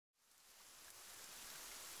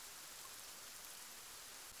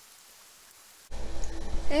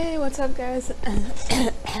Hey, what's up, guys?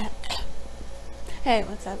 Hey,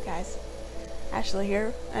 what's up, guys? Ashley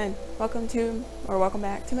here, and welcome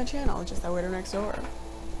back to my channel, Just That Waiter Next Door.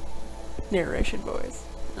 Narration voice.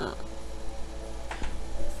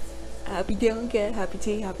 Happy doing good, happy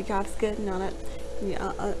tea, happy coffee's good, and all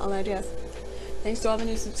that jazz. Thanks to all the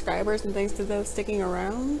new subscribers, and thanks to those sticking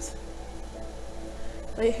around.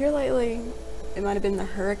 Here lately, it might have been the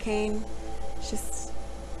hurricane, it's just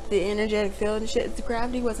the energetic field and shit. The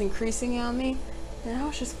gravity was increasing on me, and I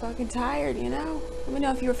was just fucking tired, you know? Let me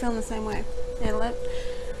know if you were feeling the same way. And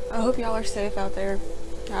I hope y'all are safe out there.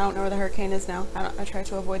 I don't know where the hurricane is now. I try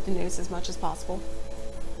to avoid the news as much as possible.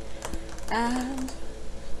 And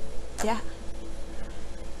yeah,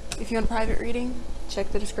 if you want a private reading,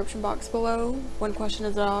 check the description box below. One question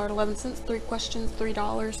is $1.11. 3 questions,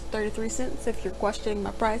 $3.33. If you're questioning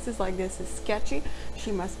my prices like this is sketchy,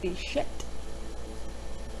 she must be shit.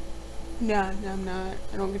 No, I'm not.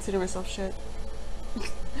 I don't consider myself shit. You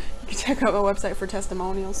can check out my website for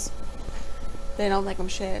testimonials. They don't think I'm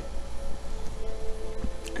shit.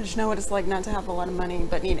 I just know what it's like not to have a lot of money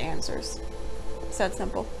but need answers. It's that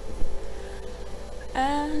simple.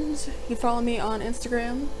 And you follow me on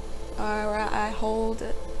Instagram, where I hold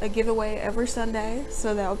a giveaway every Sunday,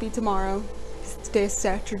 so that will be tomorrow. Today's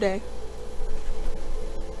Saturday.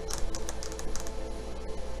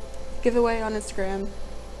 Giveaway on Instagram.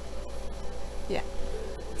 Yeah.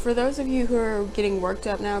 For those of you who are getting worked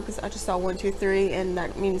up now, because I just saw 1, 2, 3, and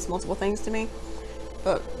that means multiple things to me,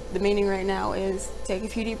 but the meaning right now is take a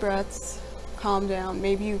few deep breaths, calm down.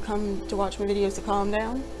 Maybe you come to watch my videos to calm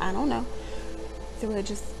down. I don't know. So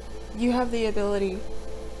you have the ability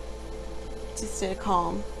to stay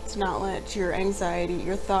calm, to not let your anxiety,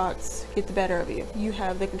 your thoughts get the better of you. You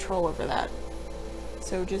have the control over that.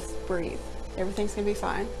 So just breathe. Everything's gonna be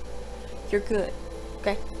fine. You're good.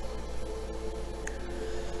 Okay?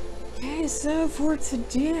 Okay, so for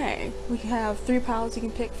today, we have 3 piles you can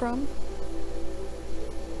pick from.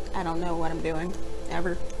 I don't know what I'm doing,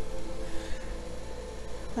 ever.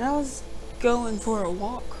 When I was going for a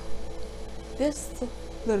walk, this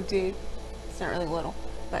little dude, it's not really little,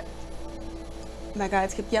 but my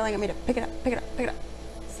guides kept yelling at me to pick it up, pick it up, pick it up.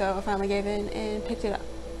 So I finally gave in and picked it up.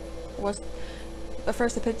 At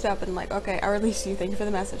first I picked it up and like, okay, I release you, thank you for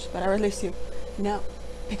the message, but I release you. No,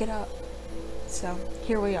 pick it up. So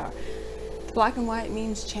here we are. The black and white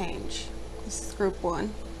means change. This is group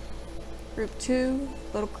 1. Group 2,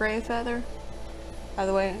 little gray feather. By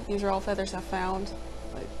the way, these are all feathers I found.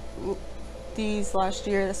 Like these last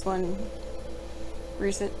year, this one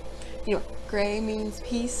recent. Anyway, gray means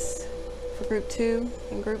peace for group 2.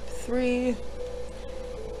 And group 3,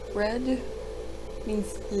 red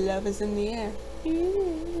means love is in the air.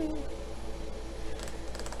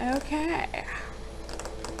 Okay.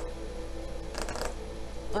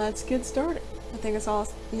 Let's get started. I think that's all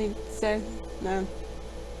I need to say. No,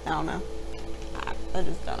 I don't know. I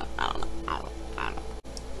just don't know. I don't know.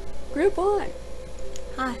 Group 1.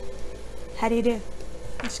 Hi. How do you do?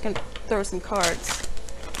 I'm just gonna throw some cards.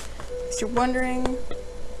 If you're wondering,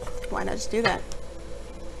 why not just do that?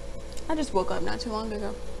 I just woke up not too long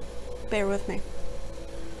ago. Bear with me.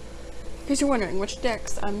 In case you're wondering which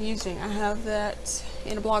decks I'm using, I have that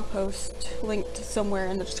in a blog post linked somewhere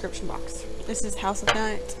in the description box. This is House of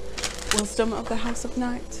Night, Wisdom of the House of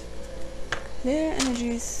Night. Their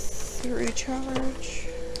energies recharge.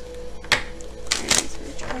 Energies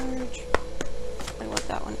recharge. I want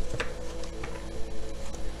that one.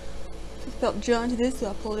 I felt drawn to this, so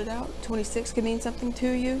I pulled it out. 26 could mean something to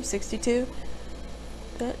you. 62.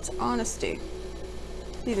 That's honesty.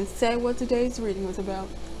 Didn't even say what today's reading was about.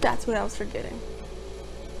 That's what I was forgetting.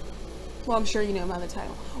 Well, I'm sure you know by the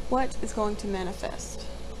title. What is going to manifest?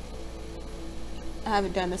 I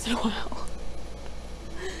haven't done this in a while.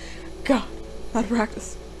 God, out of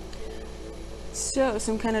practice. So,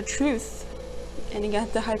 some kind of truth. And you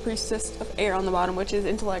got the High Priestess of Air on the bottom, which is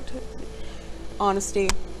intellect, honesty.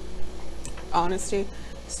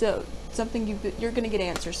 So, something you're gonna get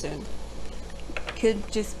answers soon.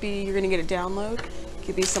 Could just be you're gonna get a download.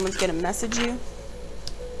 Could be someone's gonna message you.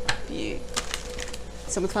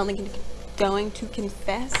 Someone's finally going to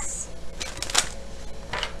confess.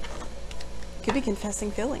 Could be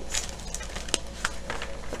confessing feelings.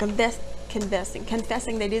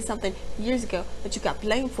 Confessing they did something years ago that you got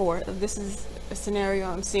blamed for. This is a scenario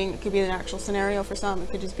I'm seeing. It could be an actual scenario for some. It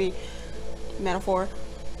could just be metaphor.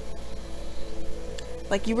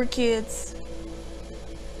 Like you were kids.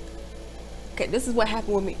 Okay, this is what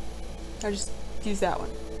happened with me. I just use that one.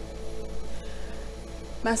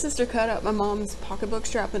 My sister cut up my mom's pocketbook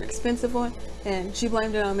strap, an expensive one, and she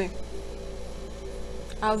blamed it on me.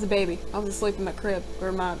 I was a baby. I was asleep in my crib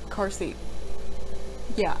or my car seat.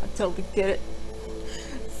 Yeah, I totally did it.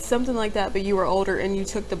 Something like that, but you were older and you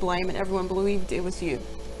took the blame and everyone believed it was you.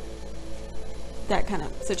 That kind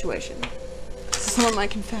of situation. So someone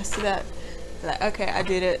might confess to that. Like, okay, I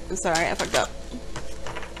did it. I'm sorry, I fucked up.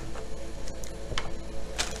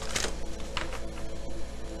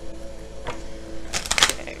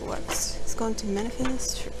 Okay, what's going to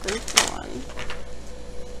manifest for group 1?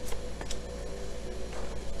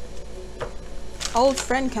 Old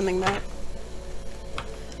friend coming back.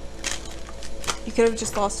 You could have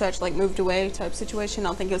just lost touch, like moved away type situation. I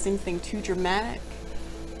don't think it was anything too dramatic,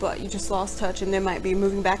 but you just lost touch and they might be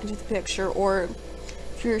moving back into the picture. Or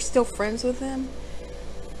if you're still friends with them,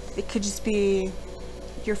 it could just be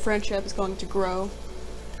your friendship is going to grow.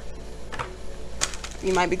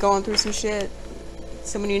 You might be going through some shit.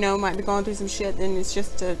 Someone you know might be going through some shit, and it's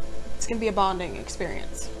gonna be a bonding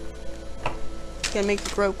experience. It's gonna make you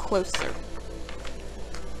grow closer.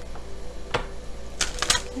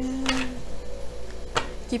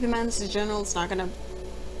 Keep in mind, this is general. It's not gonna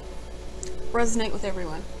resonate with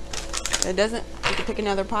everyone. If it doesn't, you can pick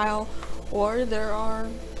another pile, or there are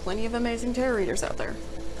plenty of amazing tarot readers out there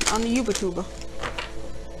on the YouTube.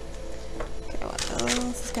 Okay, what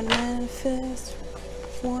else is gonna manifest?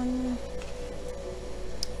 1.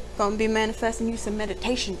 Gonna be manifesting you some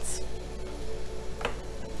meditations.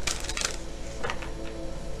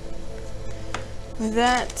 With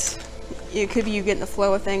that, it could be you get in the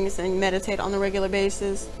flow of things and meditate on a regular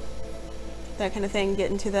basis. That kind of thing. Get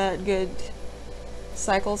into that good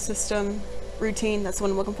cycle system routine. That's what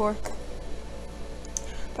I'm looking for.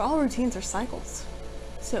 But all routines are cycles.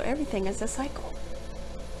 So everything is a cycle.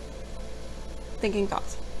 Thinking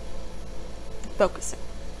thoughts. Focusing.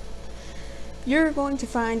 You're going to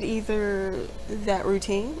find either that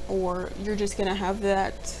routine, or you're just going to have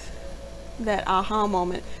that aha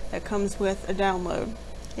moment that comes with a download.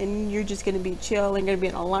 And you're just going to be chill and going to be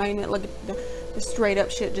in alignment. Look at the straight up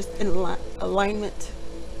shit, just in alignment.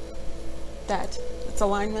 It's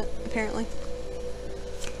alignment, apparently.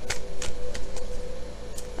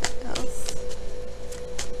 What else?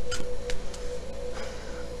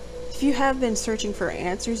 If you have been searching for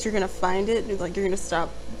answers, you're going to find it. Like, you're going to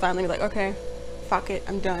stop, finally be like, okay, fuck it,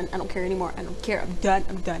 I'm done. I don't care anymore. I don't care. I'm done.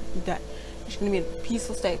 I'm done. I'm done. You're just going to be in a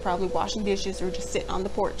peaceful state, probably washing dishes or just sitting on the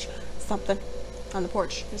porch. Something. On the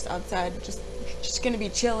porch, just outside, just gonna be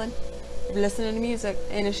chilling, listening to music,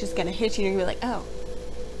 and it's just gonna hit you and you're like, oh,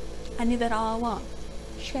 I knew that all along.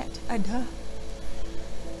 Shit, duh.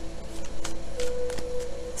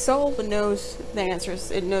 Soul knows the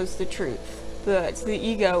answers, it knows the truth, but the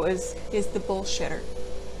ego is the bullshitter.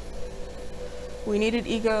 We needed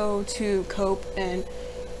ego to cope and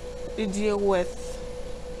deal with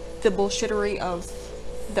the bullshittery of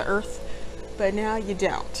the earth, but now you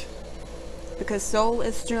don't. Because soul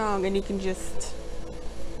is strong and you can just,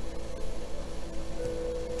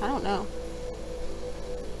 I don't know.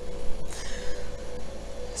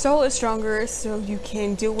 Soul is stronger so you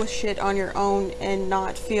can deal with shit on your own and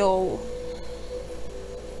not feel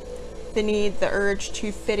the need, the urge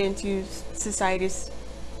to fit into society's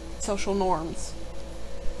social norms.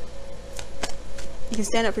 You can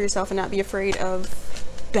stand up for yourself and not be afraid of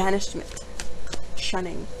banishment,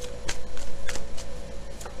 shunning.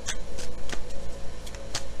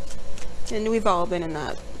 And we've all been in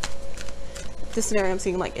that. This scenario I'm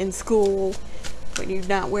seeing, like in school, when you're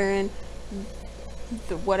not wearing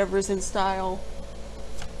the whatever's in style,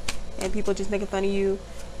 and people just making fun of you,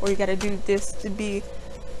 or you gotta do this to be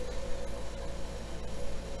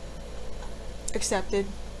accepted.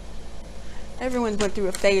 Everyone's went through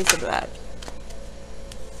a phase of that.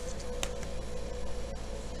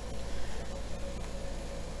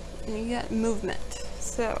 And you got movement.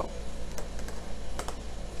 So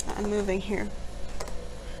I'm moving here.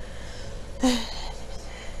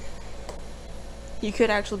 You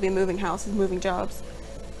could actually be moving houses, moving jobs,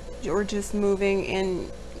 or just moving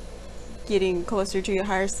and getting closer to your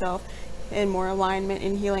higher self and more alignment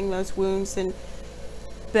and healing those wounds and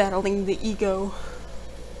battling the ego.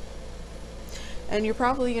 And you're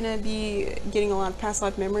probably gonna be getting a lot of past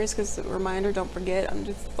life memories, because reminder, don't forget. I'm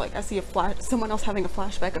just like, I see someone else having a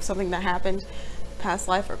flashback of something that happened past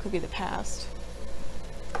life, or it could be the past.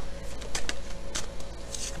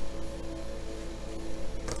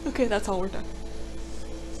 Okay, that's all, we're done.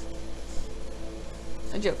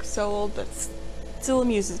 A joke so old, but still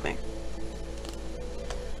amuses me.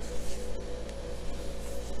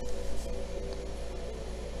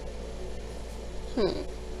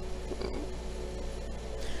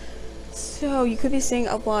 So you could be seeing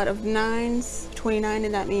a lot of 9s, 29,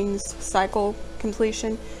 and that means cycle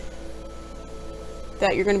completion.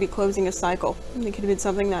 that you're going to be closing a cycle. It could have been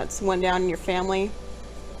something that's went down in your family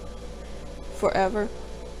forever.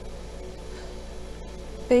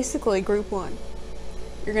 Basically, group 1.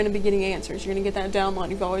 You're going to be getting answers. You're going to get that download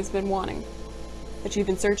you've always been wanting, that you've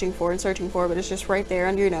been searching for, but it's just right there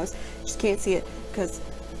under your nose. You just can't see it because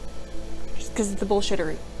of the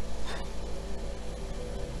bullshittery.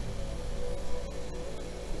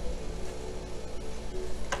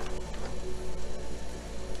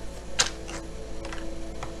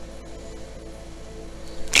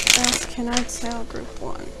 What can I tell group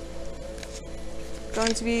 1?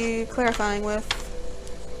 Going to be clarifying with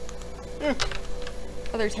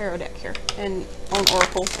other tarot deck here and on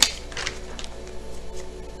Oracle. What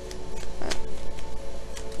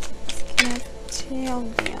can I tell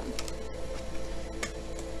them?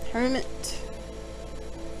 Hermit,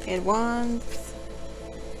 Eight of Wands,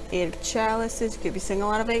 Eight of Chalices. You could be seeing a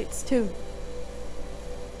lot of 8s too.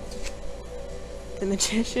 The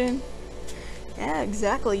Magician. Yeah,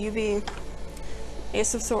 exactly. You be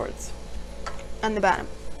Ace of Swords on the bottom.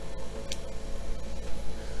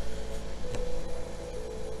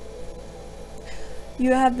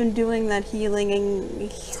 You have been doing that healing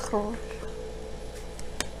and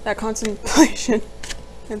that contemplation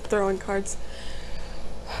and throwing cards.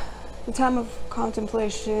 The time of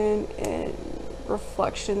contemplation and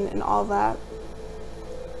reflection and all that.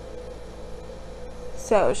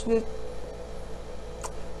 So the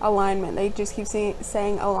alignment, they just keep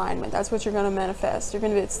saying alignment. That's what you're going to manifest. You're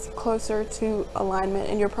going to get closer to alignment,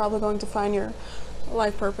 and you're probably going to find your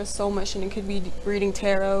life purpose, soul mission. It could be reading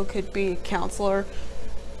tarot, could be a counselor,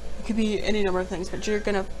 it could be any number of things, but you're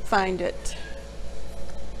going to find it.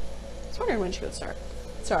 I was wondering when she would start.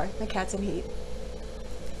 Sorry, my cat's in heat.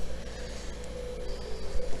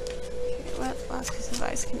 Okay, what last piece of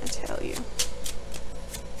advice can I tell you?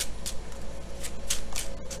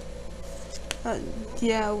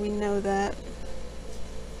 Yeah, we know that.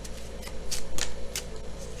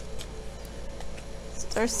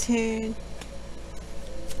 Starseed,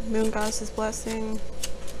 Moon Goddess's Blessing.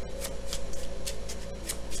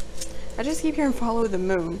 I just keep hearing follow the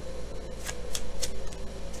moon.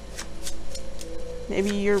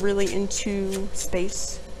 Maybe you're really into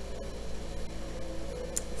space.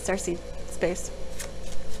 Starseed, space.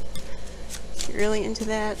 You're really into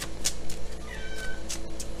that.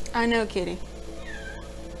 I know, kitty.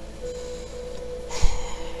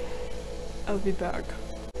 I'll be back.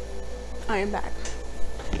 I am back.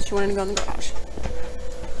 She wanted to go in the garage.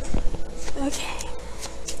 Okay.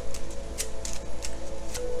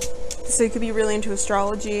 So you could be really into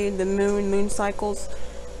astrology, the moon cycles.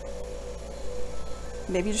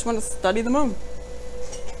 Maybe you just want to study the moon.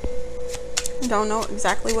 Don't know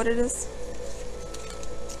exactly what it is.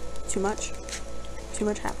 Too much. Too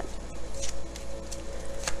much happened.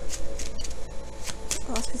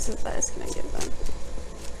 What else piece of advice can I give them?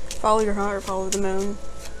 Follow your heart, follow the moon.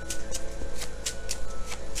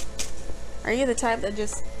 Are you the type that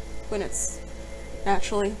just, when it's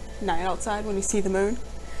actually night outside, when you see the moon,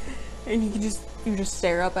 and you just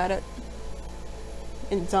stare up at it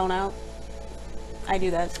and zone out? I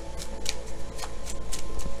do that.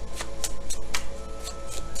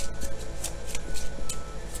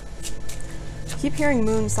 Keep hearing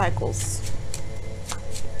moon cycles.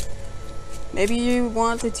 Maybe you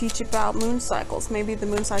want to teach about moon cycles. Maybe the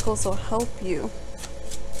moon cycles will help you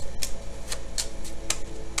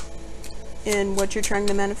in what you're trying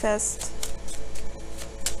to manifest.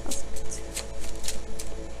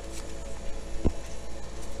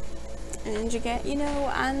 And you get,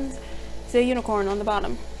 and the unicorn on the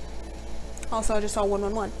bottom. Also, I just saw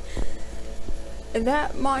 111. And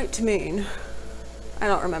that might mean, I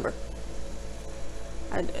don't remember.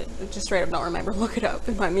 I just straight up don't remember. Look it up.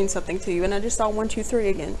 It might mean something to you. And I just saw 123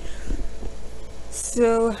 again.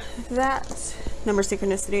 So that number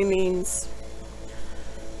synchronicity means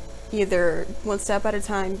either one step at a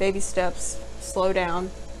time, baby steps, slow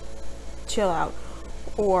down, chill out,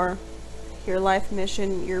 or your life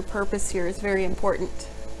mission, your purpose here is very important.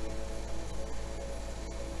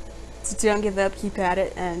 So don't give up, keep at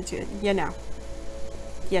it, and you know.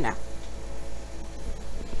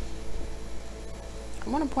 I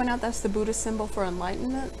want to point out that's the Buddhist symbol for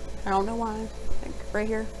enlightenment. I don't know why. I think right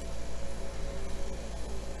here.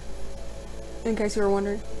 In case you were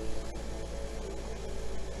wondering.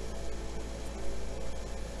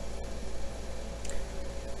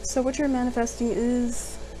 So what you're manifesting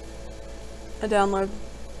is a download.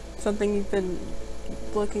 Something you've been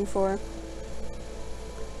looking for. It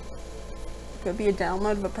could be a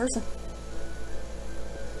download of a person.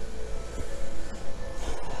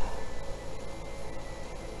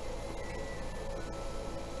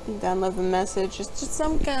 Download the message. It's just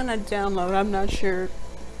some kind of download. I'm not sure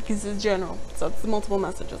because it's general, so it's multiple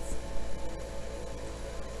messages.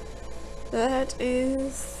 That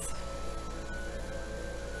is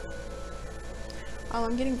all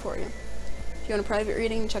I'm getting for you. If you want a private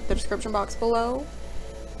reading, check the description box below.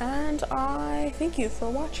 And I thank you for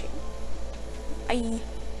watching. Bye.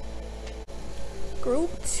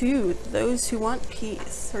 Group 2, those who want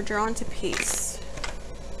peace, or drawn to peace.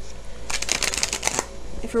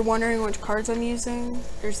 If you're wondering which cards I'm using,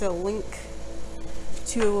 there's a link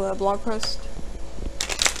to a blog post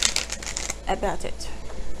about it.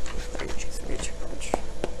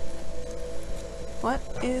 What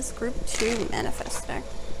is group 2 manifesting?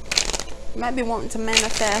 You might be wanting to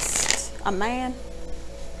manifest a man.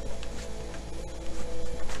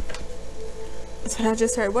 That's what I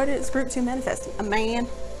just heard. What is group 2 manifesting? A man.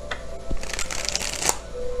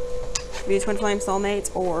 Be twin flame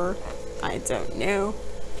soulmates, or I don't know,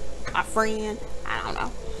 a friend. I don't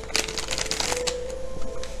know.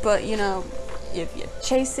 But you know, if you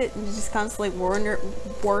chase it and just constantly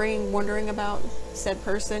wondering about said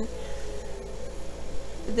person,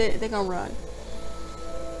 they're gonna run.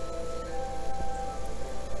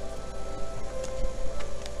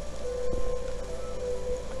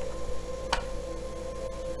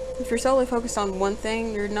 If you're solely focused on one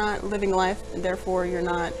thing, you're not living life, and therefore you're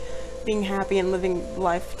not being happy and living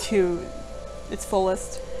life to its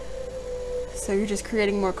fullest. So you're just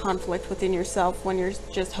creating more conflict within yourself when you're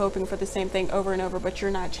just hoping for the same thing over and over, but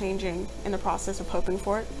you're not changing in the process of hoping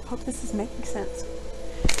for it. I hope this is making sense.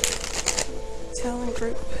 Telling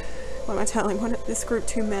group, what am I telling? What is this group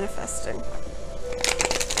 2 manifesting?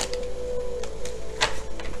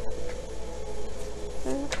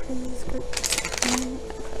 What is group 2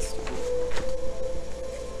 manifesting?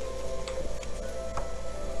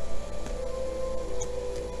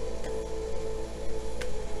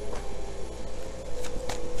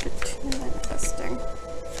 Group 2 manifesting.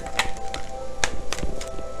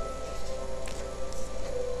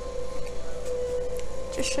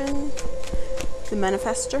 Magician. The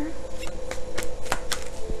manifester.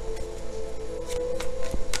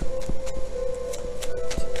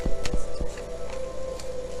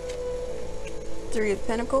 Three of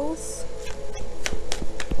Pentacles.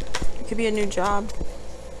 It could be a new job,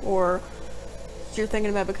 or you're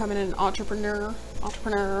thinking about becoming an entrepreneur.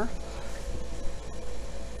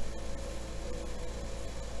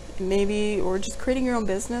 Maybe, or just creating your own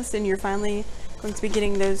business, and you're finally going to be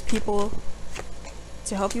getting those people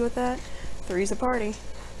to help you with that. Three's a party.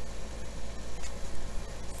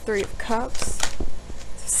 Three of Cups.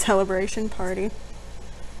 Celebration party.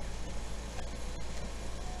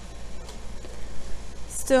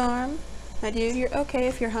 Storm. My dude, you're okay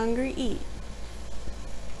if you're hungry, eat.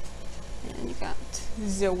 And you got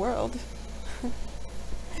the World.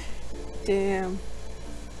 Damn.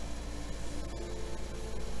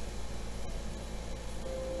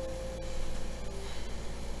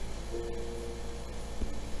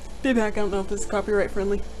 Be back. I don't know if this is copyright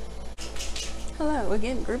friendly. Hello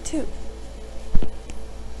again, group 2.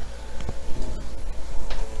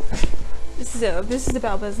 This is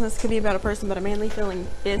about business. Could be about a person, but a manly feeling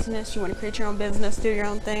business. You want to create your own business, do your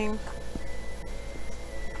own thing.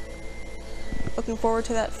 Looking forward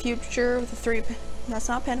to that future with the 3. That's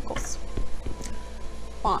not Pentacles.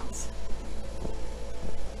 Wands.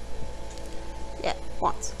 Yeah,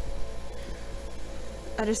 Wands.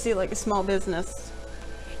 I just see like a small business.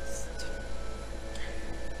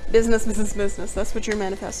 Business. That's what you're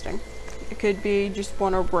manifesting. It could be just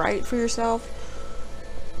want to write for yourself.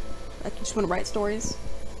 Like you just want to write stories,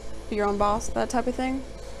 be your own boss, that type of thing.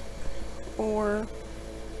 Or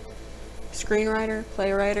screenwriter,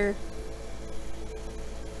 playwriter.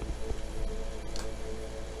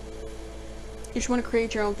 You just want to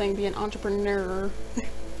create your own thing, be an entrepreneur.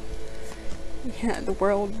 Yeah, the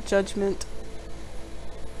World, Judgment,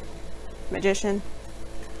 Magician.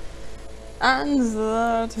 And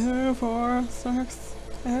the 2, 4, 6,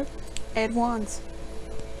 8 Wands.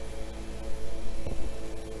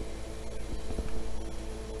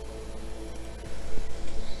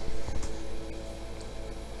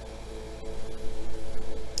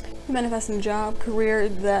 Manifesting a job, career,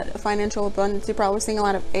 that financial abundance. You're probably seeing a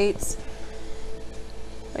lot of 8s.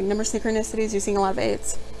 Like number synchronicities, you're seeing a lot of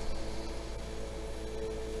 8s.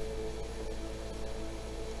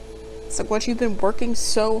 It's like what you've been working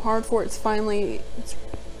so hard for, it's finally,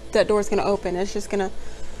 that door's gonna open. It's just gonna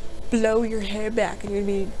blow your hair back and you're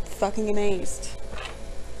gonna be fucking amazed.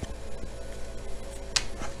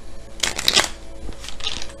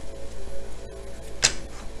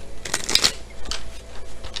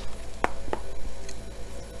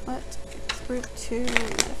 What is Group 2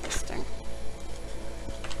 manifesting.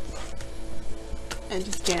 And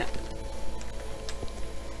just can't.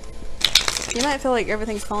 You might feel like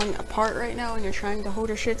everything's falling apart right now and you're trying to hold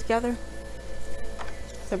your shit together.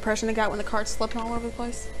 It's the impression I got when the cart's slipping all over the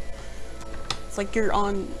place. It's like you're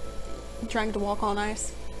trying to walk on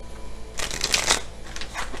ice.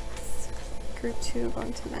 Group 2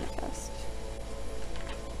 going to manifest.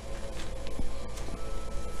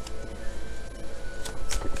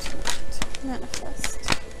 Group 2 manifest.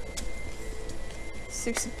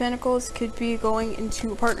 Six of Pentacles could be going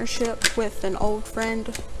into a partnership with an old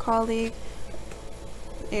friend, colleague.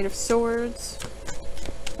 Eight of Swords.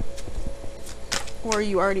 Or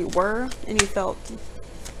you already were and you felt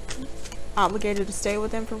obligated to stay with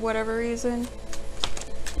them for whatever reason.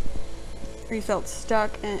 Or you felt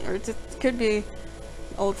stuck, or it could be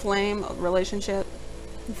old flame, old relationship.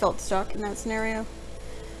 You felt stuck in that scenario.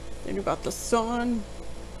 Then you got the Sun.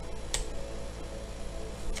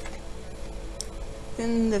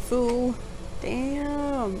 Then the Fool.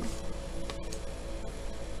 Damn.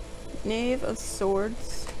 Knave of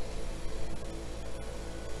Swords.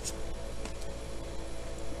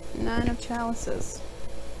 Nine of Chalices.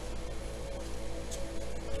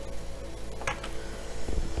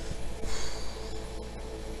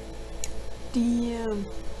 Damn.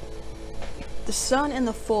 The Sun and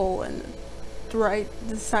the Fool, and right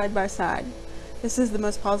side by side. This is the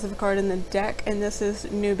most positive card in the deck, and this is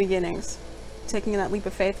new beginnings. Taking that leap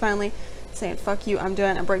of faith finally, saying fuck you, I'm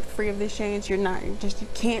done, I break free of this chains. You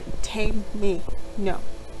can't tame me. No.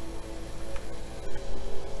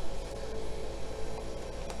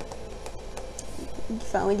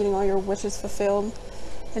 Finally getting all your wishes fulfilled.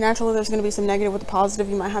 And naturally there's going to be some negative with the positive.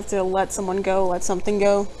 You might have to let someone go, let something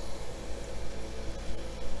go.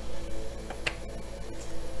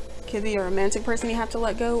 Could be a romantic person you have to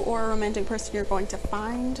let go, or a romantic person you're going to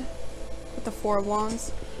find. With the Four of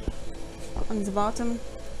Wands on the bottom.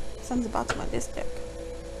 It's on the bottom of this deck.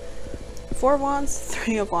 Four of Wands,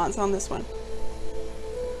 Three of Wands on this one.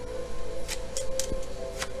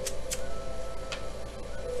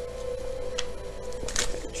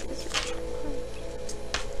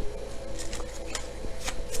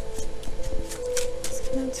 It's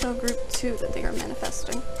going to tell Group 2 that they are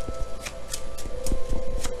manifesting.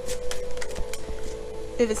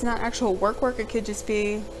 If it's not actual work, it could just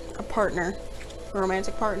be a partner, a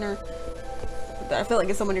romantic partner. But I feel like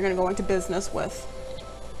it's someone you're going to go into business with.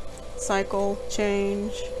 Cycle,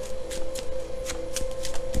 change.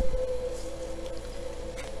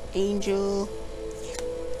 Angel.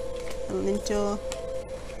 Elemental.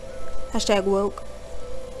 Hashtag woke.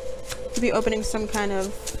 Could be opening some kind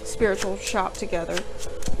of spiritual shop together.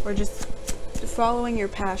 Or just following your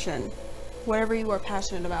passion. Whatever you are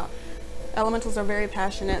passionate about. Elementals are very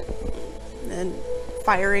passionate and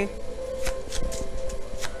fiery.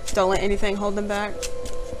 Don't let anything hold them back.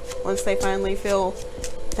 Once they finally feel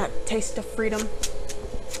that taste of freedom.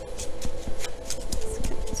 Let's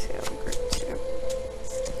get to Group 2.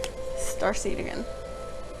 Starseed again.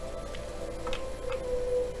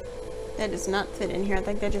 That does not fit in here. I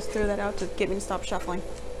think they just threw that out to get me to stop shuffling.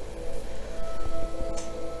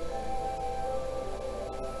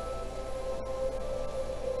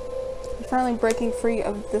 Finally breaking free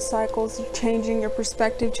of the cycles, changing your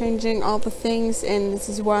perspective, changing all the things, and this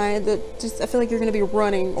is why I feel like you're going to be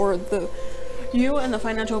running, or you and the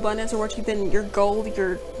financial abundance, or what you've been, your goal,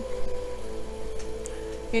 your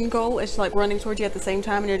end goal is like running towards you at the same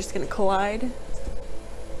time, and you're just going to collide.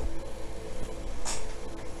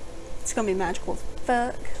 It's going to be magical as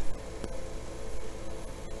fuck.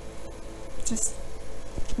 Just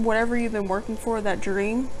whatever you've been working for, that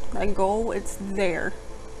dream, that goal, it's there.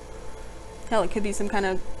 Hell, it could be some kind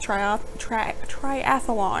of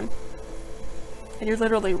triathlon. And you're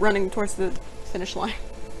literally running towards the finish line.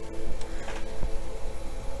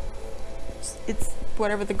 It's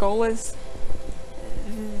whatever the goal is,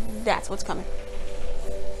 that's what's coming.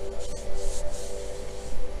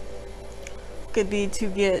 Could be to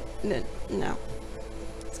get, no. I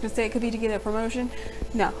was gonna say it could be to get a promotion.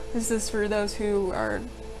 No, this is for those who are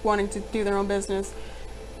wanting to do their own business,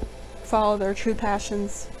 follow their true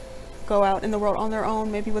passions. Go out in the world on their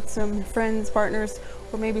own, maybe with some friends, partners,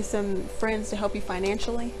 or maybe some friends to help you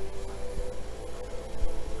financially.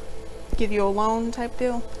 Give you a loan type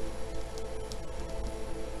deal.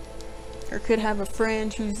 Or could have a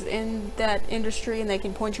friend who's in that industry and they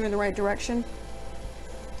can point you in the right direction.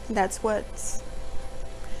 That's what's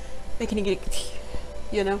making you get,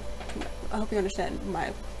 you know. I hope you understand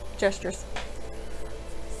my gestures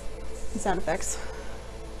and sound effects.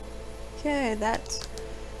 Okay, that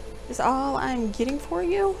is all I'm getting for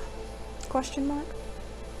you? Question mark.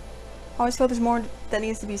 always feel there's more that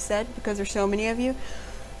needs to be said because there's so many of you,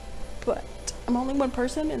 but I'm only one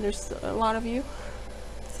person and there's a lot of you.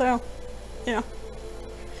 So, you know, if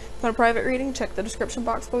you want a private reading, check the description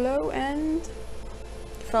box below and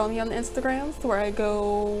follow me on the Instagrams where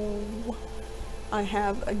I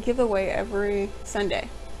have a giveaway every Sunday.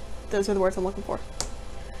 Those are the words I'm looking for.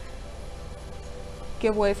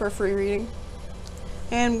 Giveaway for a free reading.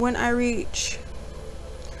 And when I reach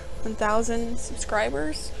 1,000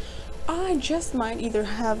 subscribers, I just might either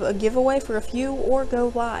have a giveaway for a few or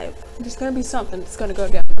go live. There's gonna be something that's gonna go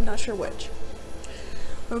down. I'm not sure which.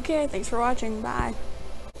 Okay, thanks for watching. Bye.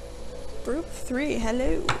 Group 3,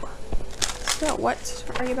 hello. So, what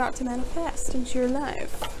are you about to manifest into your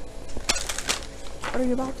life? What are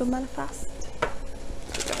you about to manifest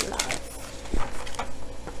into your life?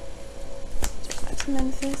 What are you about to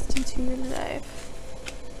manifest into your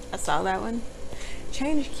life? I saw that one.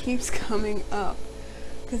 Change keeps coming up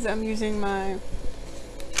because I'm using my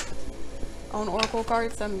own oracle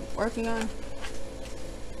cards I'm working on.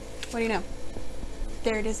 What do you know?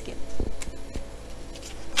 There it is again.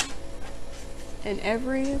 In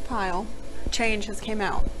every pile, change has came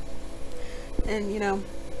out. And you know,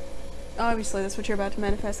 obviously that's what you're about to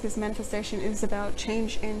manifest, because manifestation is about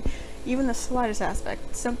change in even the slightest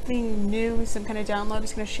aspect. Something new, some kind of download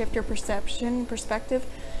is going to shift your perspective,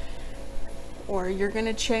 or you're going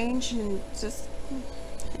to change and just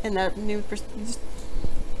in that new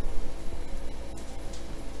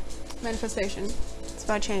manifestation. It's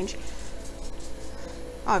about change,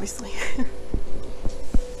 obviously.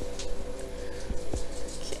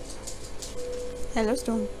 Hello,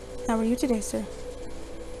 Storm. How are you today, sir?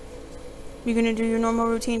 You're gonna do your normal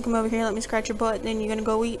routine, come over here, let me scratch your butt, then you're gonna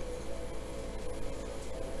go eat?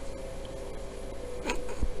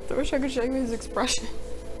 I wish I could show you his expression.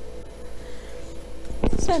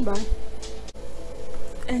 Stand by.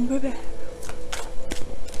 And we're back.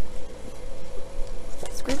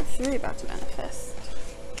 It's group 3 about to manifest.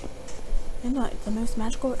 And like the most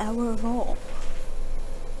magical hour of all.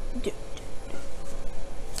 Dude.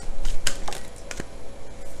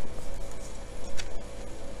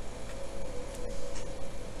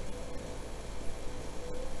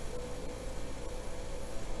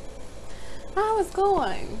 I was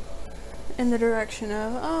going in the direction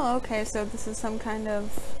of, oh, okay, so this is some kind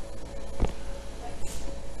of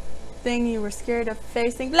thing you were scared of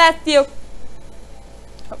facing. Bless you!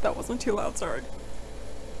 Hope that wasn't too loud, sorry.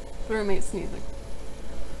 The roommate sneezing.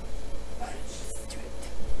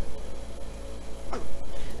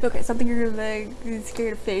 Okay, something you're like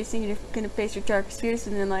scared of facing, you're gonna face your darkest fears,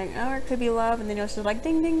 and then like, oh, it could be love, and then you're just like,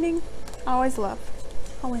 ding, ding, ding. Always love.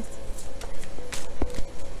 Always.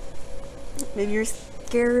 Maybe you're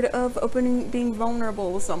scared of being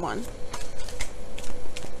vulnerable with someone.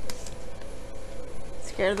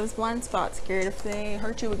 Scared of those blind spots. Scared if they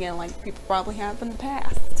hurt you again, like people probably have in the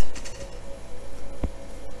past.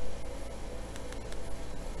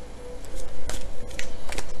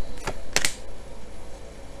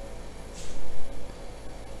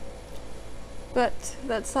 But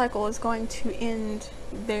that cycle is going to end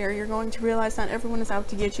there. You're going to realize not everyone is out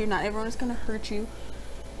to get you. Not everyone is going to hurt you.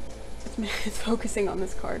 It's focusing on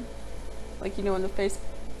this card. Like, you know, when the face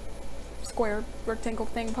square rectangle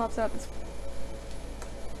thing pops up, it's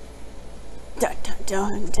dun dun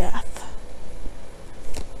dun, death.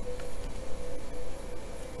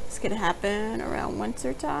 It's gonna happen around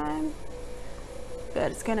winter time,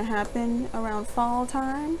 but it's gonna happen around fall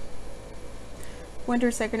time.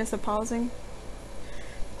 Winter sacredness of pausing.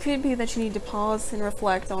 Could be that you need to pause and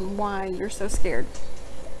reflect on why you're so scared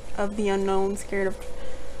of the unknown, scared of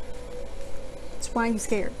why are you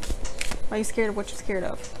scared? Why are you scared of what you're scared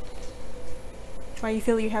of? Why you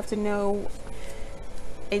feel you have to know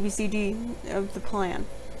ABCD of the plan.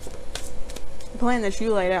 The plan that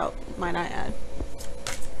you laid out, might I add.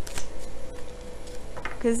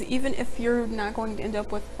 Because even if you're not going to end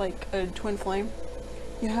up with like a twin flame,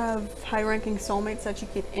 you have high-ranking soulmates that you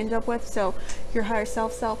could end up with, so your higher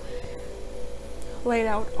self laid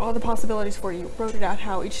out all the possibilities for you, wrote it out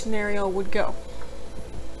how each scenario would go.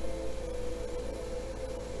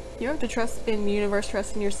 You have to trust in the universe,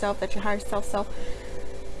 trust in yourself, that your higher self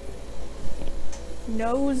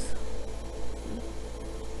knows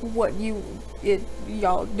what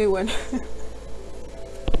y'all doing.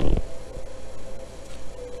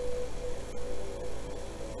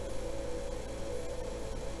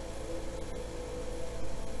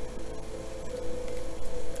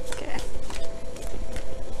 Okay.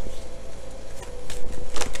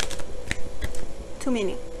 Too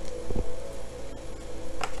many.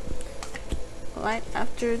 Light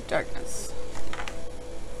after darkness.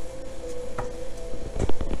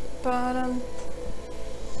 But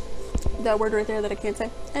that word right there that I can't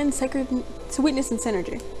say. And sacred sweetness and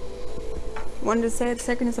synergy. Wanted to say the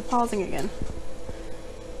sacredness of pausing again.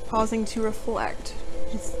 Pausing to reflect.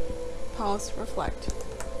 Just pause, reflect.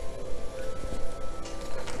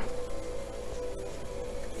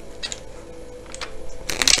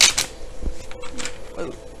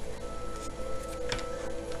 Whoa.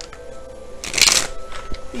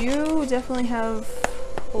 You definitely have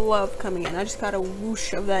love coming in. I just got a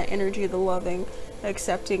whoosh of that energy, the loving,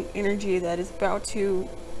 accepting energy that is about to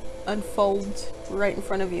unfold right in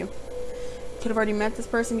front of you. You could have already met this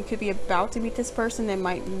person. You could be about to meet this person. They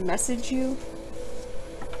might message you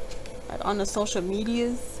on the social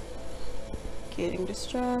medias. Getting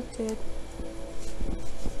distracted.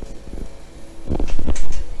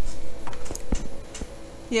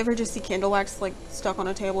 You ever just see candle wax like stuck on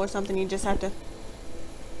a table or something? You just have to.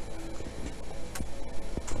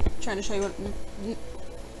 Trying to show you what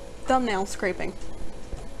thumbnail scraping.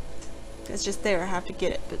 It's just there. I have to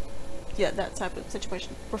get it, but yeah, that type of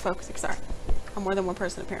situation. We're focusing. Sorry, I'm more than one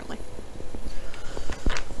person apparently.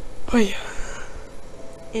 Oh yeah.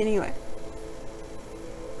 Anyway,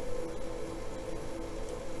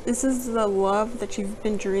 this is the love that you've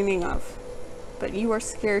been dreaming of, but you are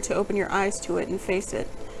scared to open your eyes to it and face it.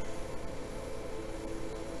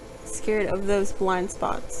 Scared of those blind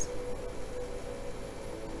spots.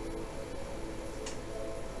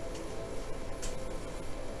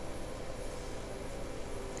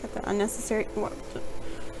 Got the unnecessary. What?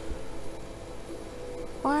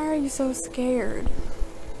 Why are you so scared?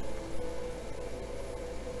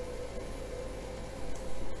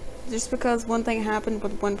 Just because one thing happened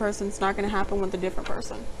with one person, it's not going to happen with a different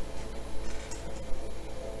person.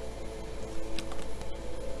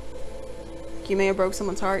 You may have broke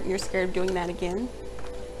someone's heart and you're scared of doing that again.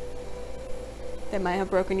 They might have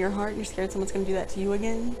broken your heart and you're scared someone's going to do that to you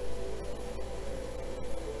again.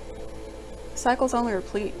 Cycles only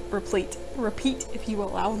repeat if you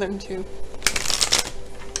allow them to.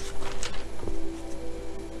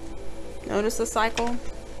 Notice the cycle.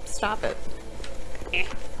 Stop it.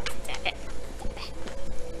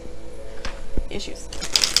 Issues.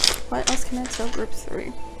 What else can I tell group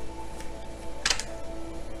 3?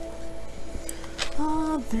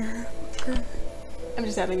 I'm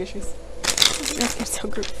just having issues. Let's get to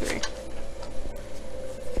group 3.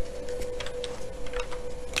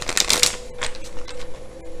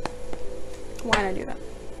 Why did I do that?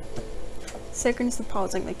 Sacredness of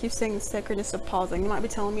pausing. They keep saying the sacredness of pausing. You might be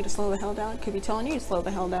telling me to slow the hell down. Could be telling you to slow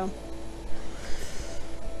the hell down.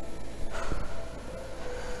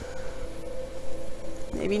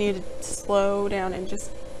 Maybe you need to slow down and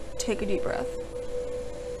just take a deep breath.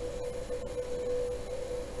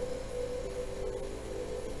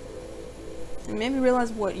 And maybe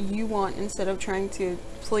realize what you want instead of trying to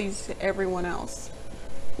please everyone else.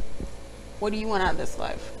 What do you want out of this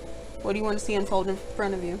life? What do you want to see unfold in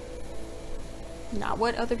front of you? Not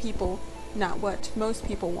what other people, not what most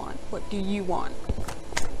people want. What do you want?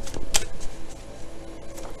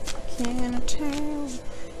 Can I tell?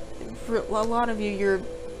 For a lot of you, you're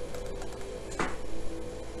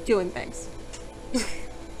doing things.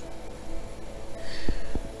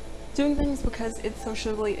 Doing things because it's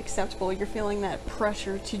socially acceptable. You're feeling that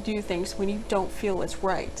pressure to do things when you don't feel it's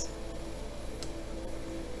right.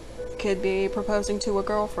 Could be proposing to a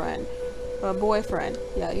girlfriend, a boyfriend.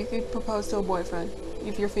 Yeah, you could propose to a boyfriend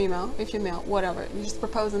if you're female, if you're male, whatever. You're just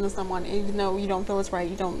proposing to someone even though you don't feel it's right,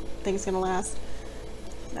 you don't think it's gonna last.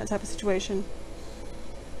 That type of situation.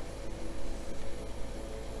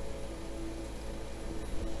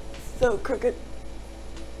 So crooked.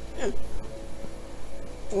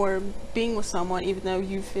 Or being with someone even though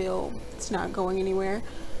you feel it's not going anywhere.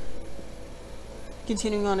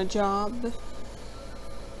 Continuing on a job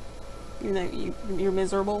even though you're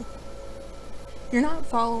miserable. You're not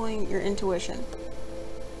following your intuition.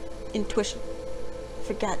 Intuition.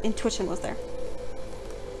 Forgot intuition was there.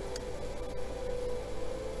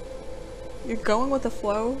 You're going with the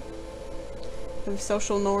flow of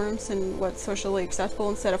social norms and what's socially acceptable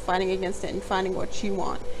instead of fighting against it and finding what you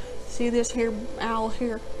want. See this here owl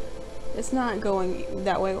here? It's not going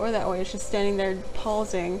that way or that way. It's just standing there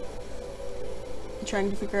pausing and trying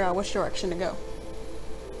to figure out which direction to go.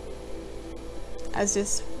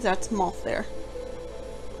 That's moth there.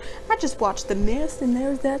 I just watched The Mist and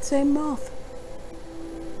there's that same moth.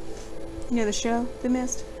 You know the show, The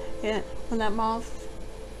Mist? Yeah, when that moth,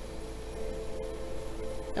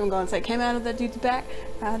 I'm going to say, came out of that dude's back,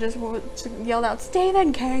 I just yelled out,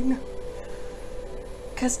 Stephen King!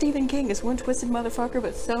 Because Stephen King is one twisted motherfucker,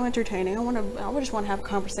 but so entertaining. I just want to have a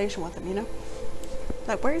conversation with him, you know?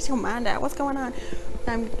 Like, where's your mind at? What's going on?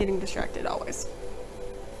 I'm getting distracted always.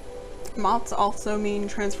 Moths also mean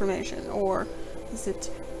transformation, or is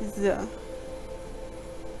it the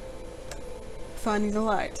finding the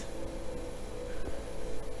light?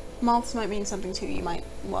 Moths might mean something to you. You might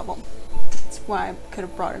love them. That's why I could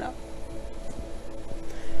have brought it up.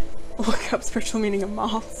 Look up spiritual meaning of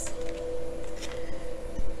moths.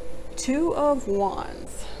 Two of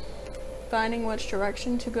Wands. Finding which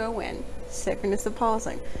direction to go in. Sacredness of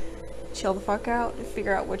pausing. Chill the fuck out and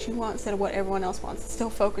figure out what you want instead of what everyone else wants. Still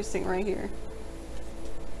focusing right here.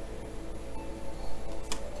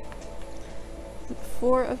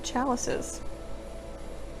 Four of Chalices.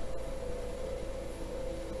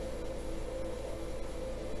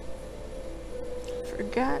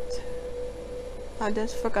 Forgot. I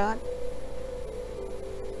just forgot.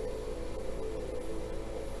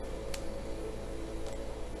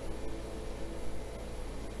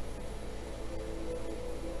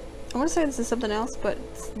 I want to say this is something else, but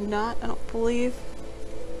it's not, I don't believe.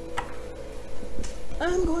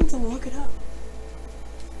 I'm going to look it up.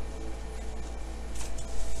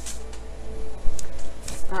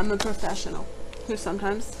 I'm a professional who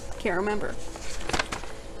sometimes can't remember.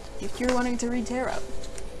 If you're wanting to read tarot,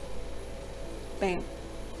 bam.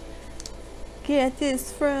 Get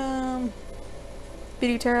this from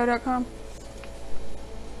biddytarot.com.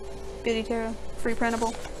 Biddy Tarot, free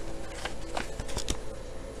printable.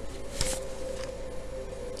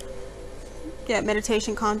 Get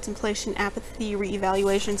meditation, contemplation, apathy,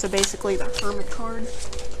 reevaluation. So basically the Hermit card.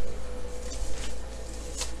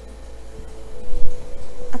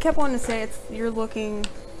 I kept wanting to say it's, you're looking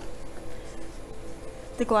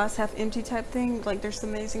the glass half empty type thing. Like there's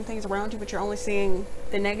some amazing things around you, but you're only seeing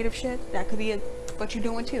the negative shit. That could be what you're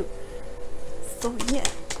doing too. So yeah,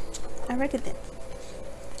 I read it then.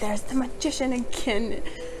 There's the Magician again.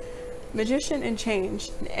 Magician and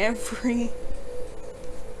change in every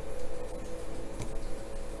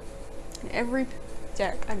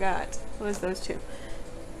deck I got was those two.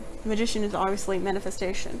 The Magician is obviously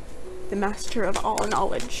manifestation, the master of all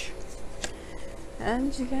knowledge.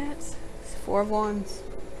 And you get Four of Wands.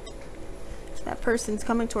 That person's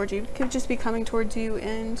coming towards you. Could just be coming towards you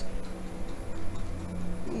and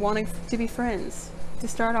wanting to be friends to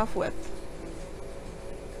start off with.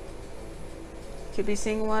 Could be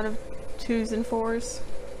seeing a lot of 2s and 4s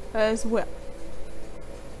as well.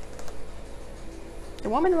 They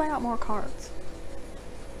want me to lay out more cards.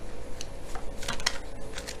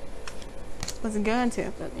 Wasn't going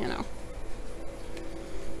to, but you know.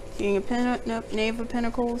 King of Pentacles, nope, Knave of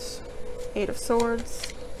Pentacles, 8 of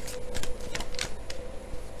Swords.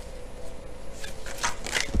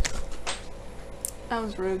 That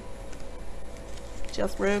was rude.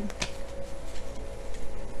 Just rude.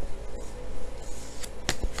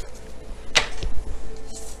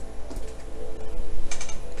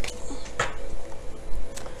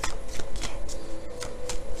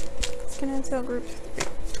 Into group 3.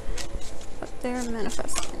 But they're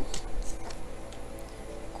manifesting.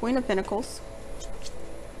 Queen of Pentacles.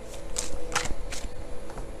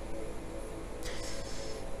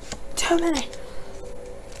 Too many.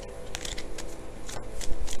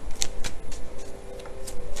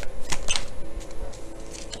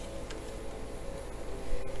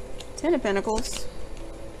 Ten of Pentacles.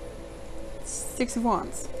 6 of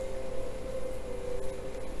Wands.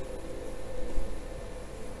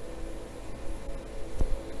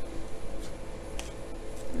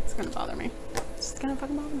 It's gonna bother me. It's gonna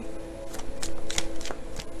fucking bother me.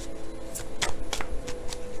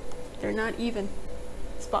 They're not even.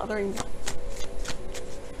 It's bothering me.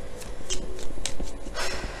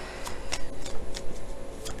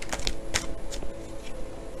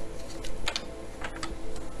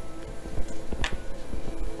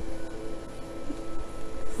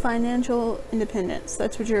 Financial independence.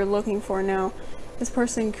 That's what you're looking for now. This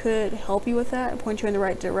person could help you with that, point you in the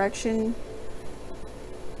right direction,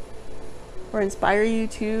 or inspire you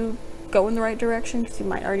to go in the right direction because you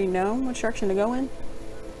might already know which direction to go in.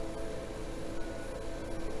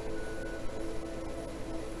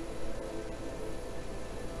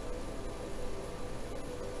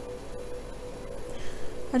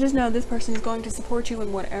 I just know this person is going to support you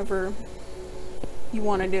in whatever you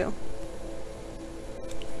want to do.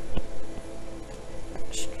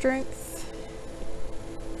 Strength,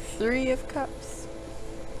 3 of Cups,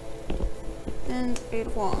 and 8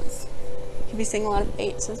 of Wands. You'll be seeing a lot of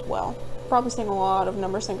 8s as well. Probably seeing a lot of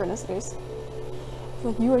number synchronicities.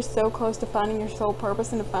 Like you are so close to finding your soul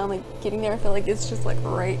purpose and to finally getting there. I feel like it's just like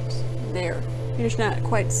right there. You're just not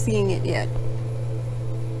quite seeing it yet.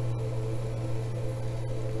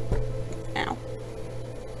 Ow.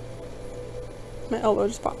 My elbow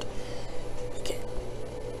just popped. Okay.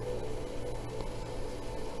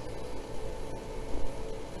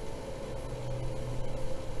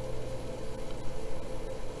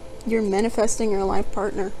 You're manifesting your life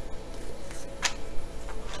partner.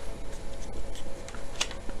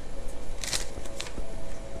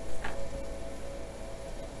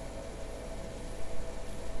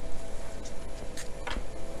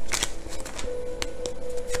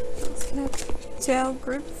 Tell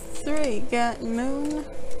group 3 got moon.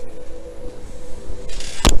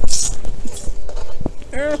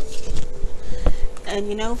 And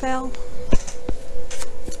you know, Val,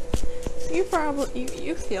 you probably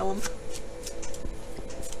you feel them.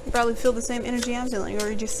 You probably feel the same energy I'm feeling, or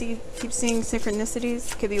you just keep seeing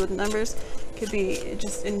synchronicities. Could be with numbers, could be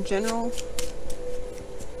just in general.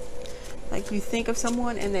 Like you think of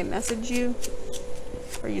someone and they message you,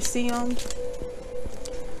 or you see them.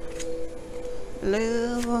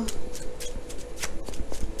 Love.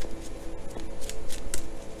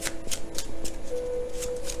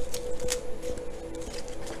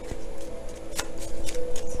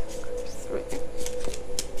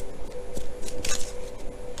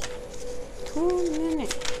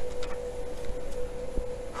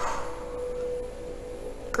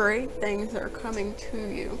 Great things are coming to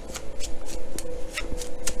you.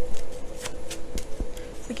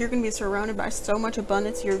 It's like you're gonna be surrounded by so much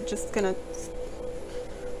abundance, you're just gonna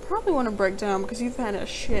probably want to break down because you've had a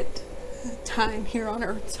shit time here on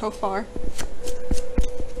earth so far.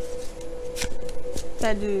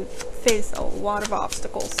 Had to face a lot of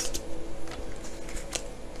obstacles.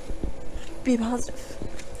 Be positive.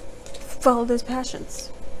 Follow those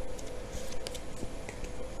passions.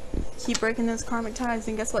 Keep breaking those karmic ties,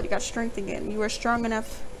 and guess what? You got strength again. You are strong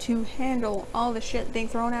enough to handle all the shit being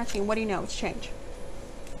thrown at you, and what do you know? It's change.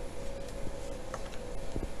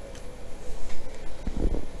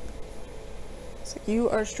 So you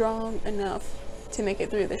are strong enough to make it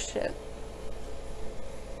through this shit.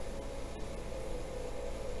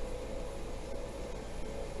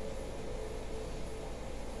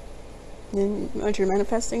 And what you're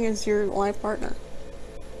manifesting is your life partner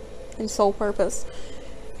and soul purpose.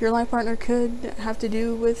 Your life partner could have to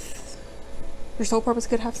do with, your soul purpose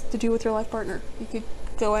could have to do with your life partner. You could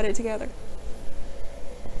go at it together.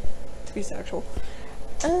 To be sexual.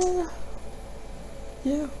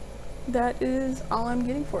 Yeah. That is all I'm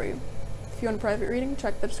getting for you. If you want a private reading,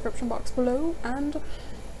 check the description box below. And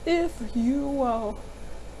if you want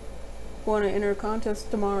to enter a contest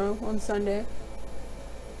tomorrow on Sunday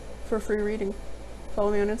for a free reading,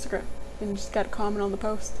 follow me on Instagram and just got a comment on the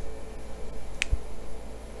post.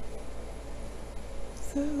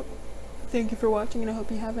 So, thank you for watching, and I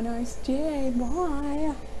hope you have a nice day.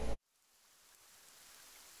 Bye.